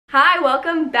Hi,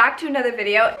 welcome back to another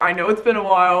video. I know it's been a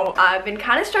while. I've been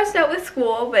kind of stressed out with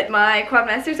school, but my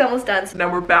quadmester's almost done. So now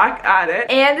we're back at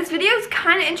it. And this video is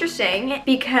kind of interesting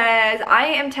because I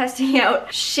am testing out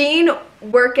Shein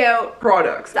workout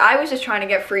products. I was just trying to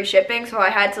get free shipping, so I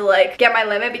had to like get my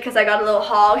limit because I got a little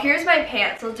haul. Here's my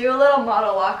pants. I'll do a little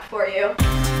model walk for you.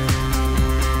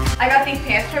 I got these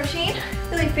pants from Shein.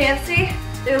 Really fancy.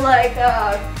 They're like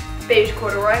beige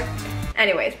corduroy.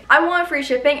 Anyways, I want free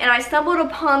shipping and I stumbled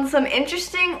upon some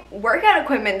interesting workout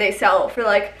equipment they sell for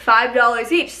like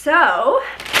 $5 each. So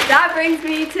that brings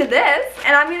me to this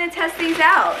and I'm gonna test these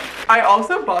out. I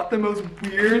also bought the most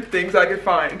weird things I could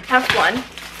find. Have fun.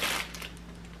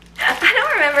 I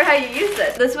don't remember how you use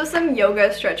this. This was some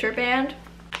yoga stretcher band.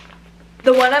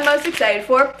 The one I'm most excited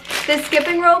for, this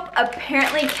skipping rope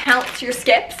apparently counts your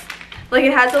skips. Like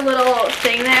it has a little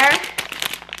thing there.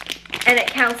 And it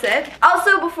counts it.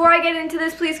 Also, before I get into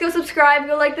this, please go subscribe,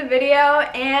 go like the video,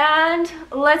 and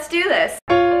let's do this.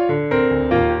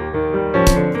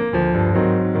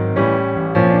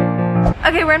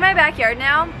 Okay, we're in my backyard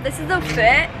now. This is the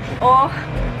fit. Oh,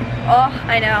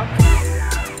 I know.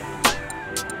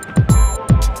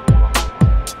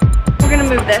 We're gonna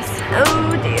move this.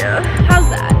 Oh dear. How's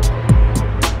that?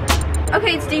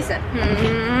 Okay, it's decent.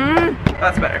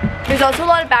 That's better. There's also a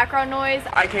lot of background noise.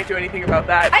 I can't do anything about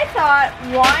that. I thought,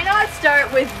 why not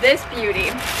start with this beauty?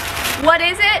 What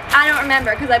is it? I don't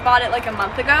remember because I bought it like a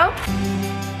month ago.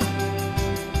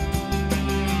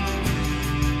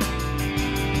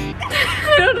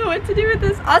 I don't know what to do with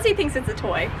this. Ozzy thinks it's a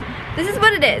toy. This is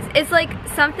what it is. It's like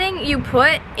something you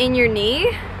put in your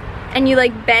knee and you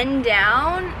like bend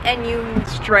down and you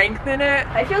strengthen it.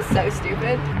 I feel so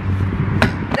stupid.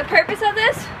 The purpose of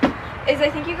this is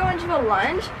I think you go into a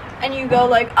lunge and you go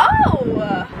like,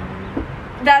 oh,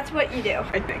 that's what you do.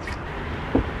 I think.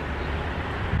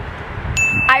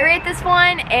 I rate this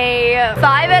one a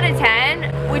 5 out of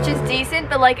 10, which is decent,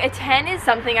 but like a 10 is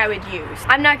something I would use.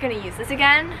 I'm not gonna use this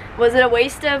again. Was it a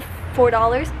waste of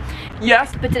 $4?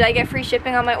 Yes. But did I get free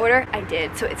shipping on my order? I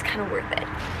did, so it's kind of worth it.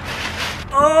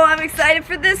 Oh, I'm excited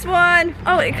for this one.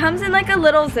 Oh, it comes in like a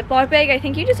little Ziploc bag. I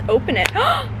think you just open it.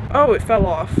 Oh, it fell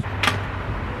off.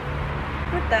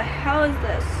 What the hell is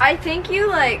this? I think you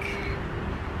like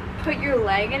put your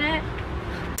leg in it.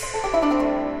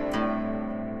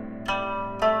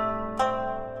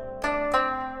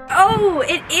 Oh,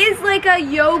 it is like a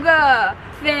yoga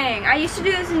thing. I used to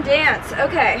do this in dance.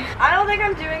 Okay, I don't think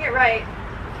I'm doing it right.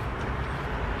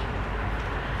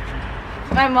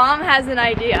 My mom has an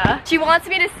idea. She wants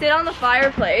me to sit on the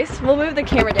fireplace. We'll move the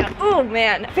camera down. Oh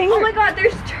man. Oh my god,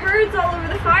 there's turds all over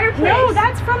the fireplace. No,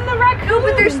 that's from the raccoon. No,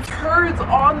 but there's turds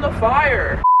on the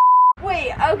fire.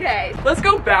 Wait, okay. Let's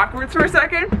go backwards for a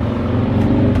second.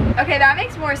 Okay, that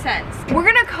makes more sense. We're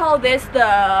gonna call this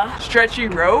the stretchy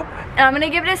rope. And I'm gonna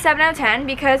give it a 7 out of 10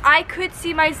 because I could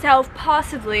see myself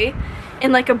possibly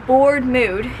in like a bored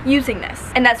mood using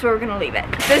this. And that's where we're gonna leave it.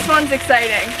 This one's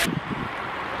exciting.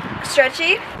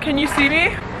 Stretchy. Can you see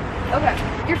me? Okay.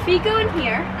 Your feet go in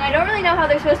here, and I don't really know how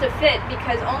they're supposed to fit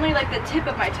because only like the tip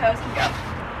of my toes can go.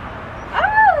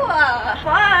 Oh,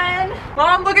 fun.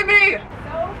 Mom, look at me.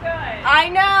 So good. I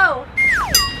know.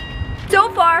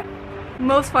 So far,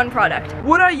 most fun product.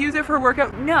 Would I use it for a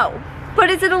workout? No. But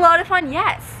is it a lot of fun?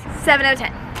 Yes. 7 out of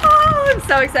 10. Oh, I'm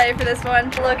so excited for this one.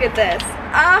 Look at this.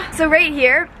 So right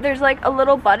here, there's like a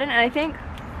little button, and I think,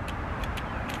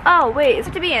 oh wait, it's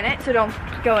to be in it, so don't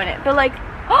go in it. But like,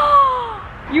 oh,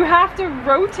 you have to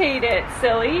rotate it,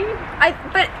 silly.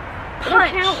 But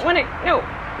punch. Count when it, no,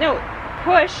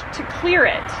 push to clear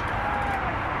it.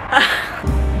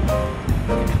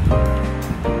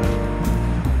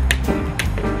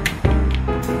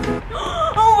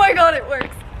 Oh my god, it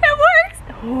works. It works.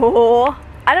 Oh,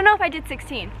 I don't know if I did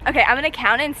 16. Okay, I'm gonna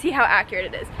count it and see how accurate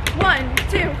it is. 1,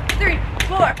 2, 3,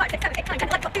 4, 5, 6, 7, 8, 9, 10,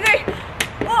 11, 12, 13.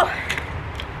 Oh.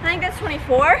 I think that's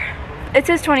 24. It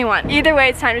says 21. Either way,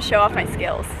 it's time to show off my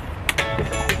skills.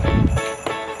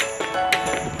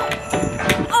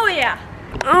 Oh yeah.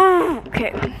 Oh,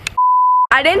 okay.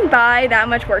 I didn't buy that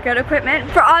much workout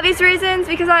equipment for obvious reasons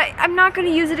because I'm not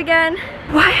gonna use it again.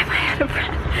 Why am I out of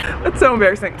breath? That's so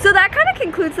embarrassing. So that kind of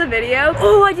concludes the video.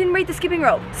 Oh, I didn't rate the skipping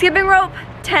rope. Skipping rope,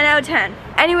 10 out of 10.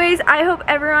 Anyways, I hope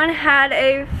everyone had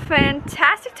a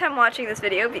fantastic time watching this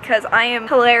video because I am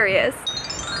hilarious.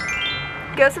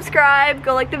 Go subscribe,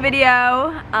 go like the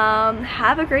video.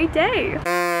 Have a great day.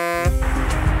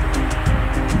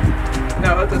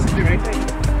 No, that doesn't do anything.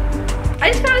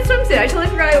 I just found a swimsuit. I totally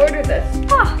forgot I ordered this.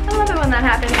 Oh, I love it when that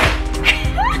happens.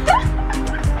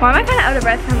 Why am I kind of out of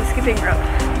breath from the skipping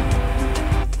rope?